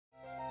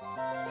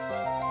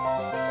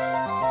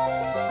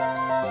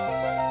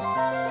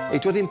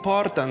It was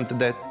important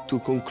that to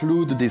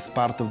conclude this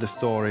part of the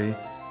story,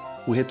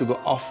 we had to go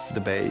off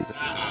the base.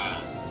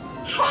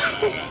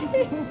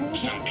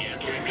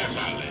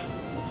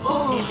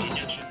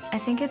 I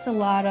think it's a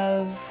lot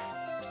of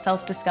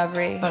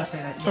self-discovery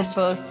for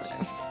both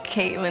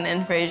Caitlin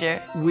and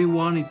Frasier. We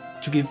wanted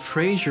to give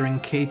Frasier and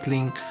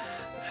Caitlin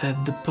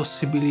the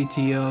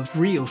possibility of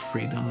real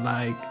freedom,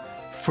 like,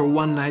 for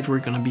one night we're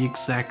gonna be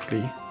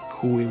exactly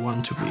who we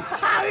want to be.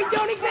 We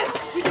don't exist!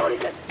 We don't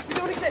exist! We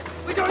don't exist!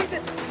 We don't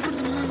exist!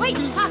 Wait,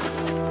 stop!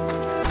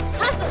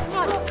 Faster, come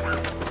on!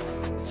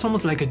 It's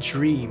almost like a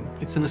dream.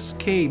 It's an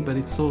escape, but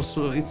it's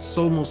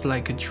almost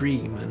like a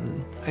dream.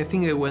 And I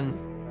think that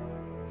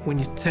when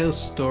you tell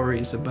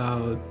stories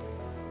about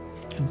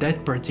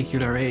that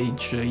particular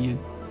age, you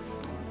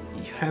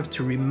have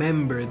to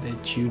remember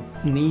that you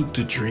need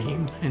to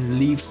dream and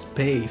leave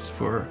space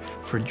for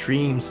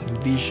dreams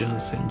and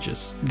visions and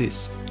just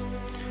this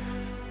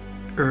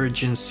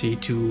urgency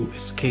to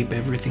escape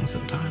everything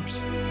sometimes.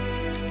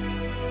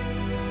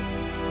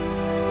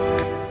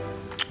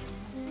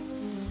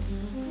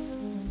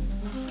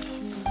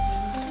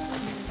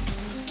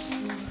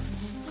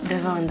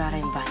 Devo andare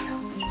in bagno.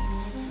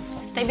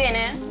 Stai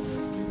bene?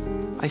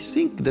 I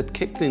think that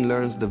Caitlin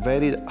learns the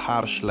very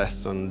harsh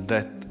lesson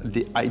that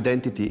the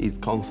identity is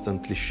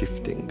constantly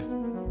shifting.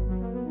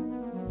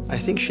 I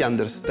think she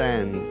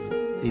understands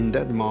in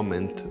that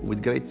moment,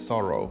 with great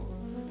sorrow,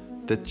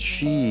 that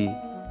she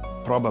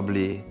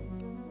probably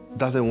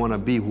doesn't want to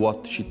be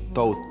what she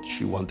thought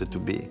she wanted to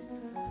be.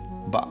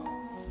 But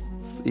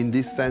in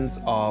this sense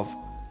of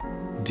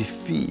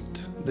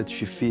defeat that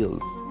she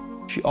feels,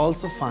 she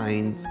also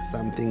finds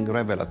something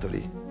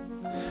revelatory,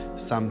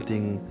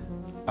 something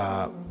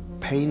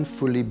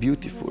painfully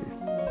beautiful.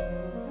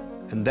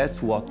 And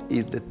that's what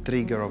is the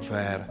trigger of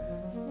her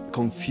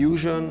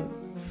confusion,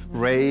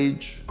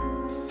 rage,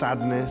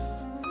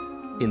 sadness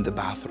in the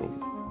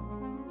bathroom.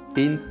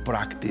 In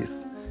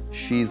practice,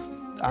 she's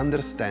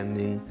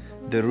understanding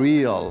the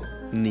real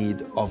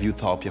need of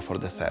utopia for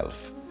the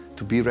self,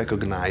 to be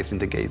recognized in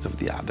the gaze of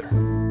the other.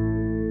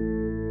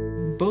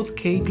 Both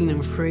Caitlin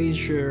and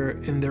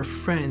Frasier and their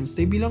friends,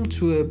 they belong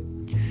to a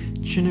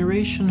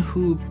generation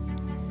who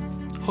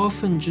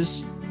often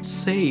just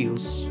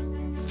sails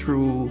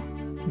through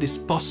these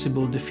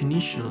possible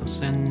definitions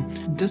and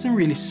doesn't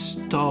really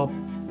stop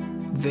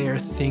there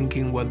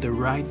thinking what the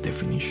right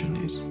definition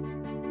is.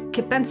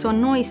 Che penso a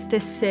noi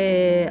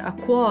stesse a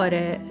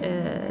cuore,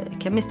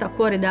 che a me sta a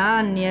cuore da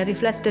anni, è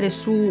riflettere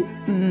su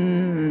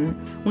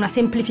una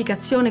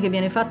semplificazione che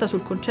viene fatta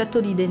sul concetto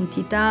di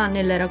identità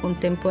nell'era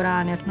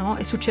contemporanea, no?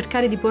 E su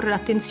cercare di porre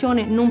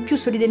l'attenzione non più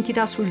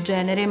sull'identità, sul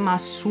genere, ma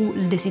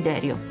sul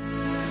desiderio.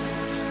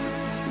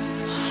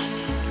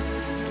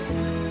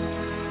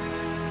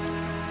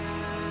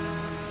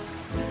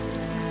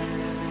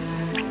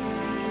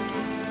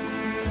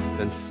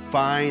 And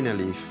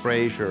finally,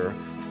 Frasier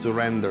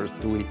surrenders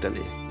to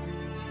Italy,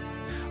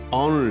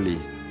 only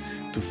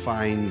to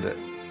find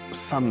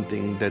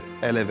something that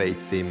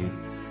elevates him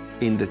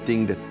in the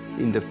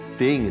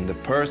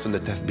person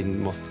that has been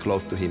most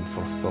close to him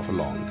for so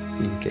long,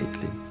 in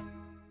Caitlin.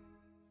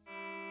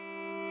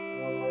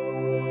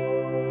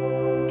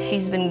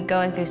 She's been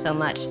going through so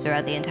much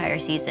throughout the entire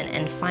season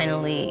and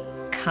finally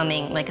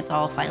coming, like it's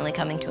all finally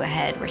coming to a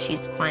head where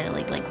she's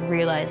finally like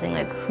realizing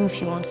like who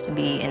she wants to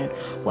be and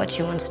what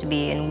she wants to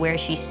be and where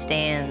she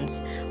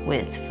stands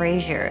with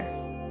Frasier.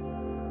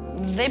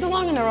 They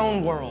belong in their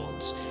own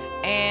worlds,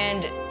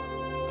 and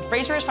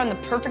Frasier has found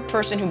the perfect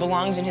person who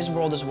belongs in his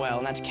world as well,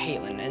 and that's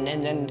Caitlin.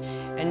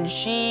 And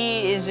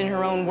she is in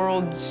her own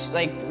world,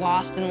 like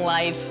lost in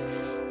life,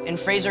 and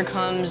Frasier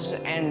comes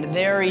and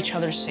they're each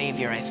other's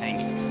savior, I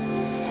think.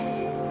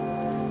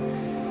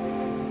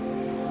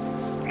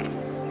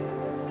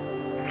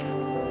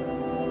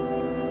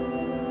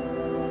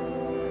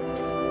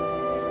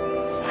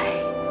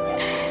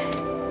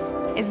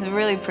 It's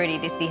really pretty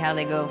to see how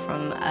they go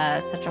from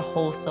such a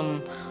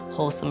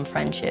wholesome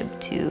friendship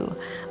to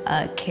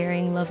a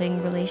caring,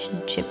 loving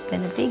relationship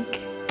and a big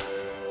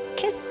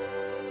kiss.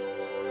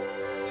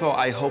 So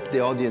I hope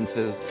the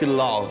audiences feel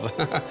love.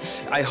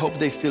 I hope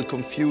they feel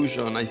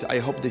confusion. I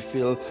hope they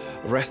feel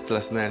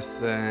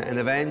restlessness. And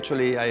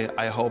eventually,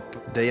 I hope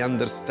they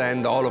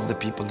understand all of the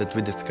people that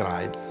we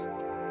described.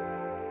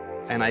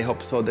 And I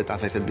hope so that,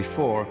 as I said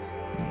before,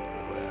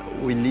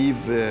 we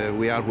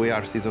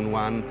are season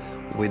 1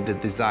 with the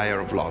desire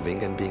of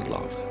loving and being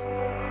loved.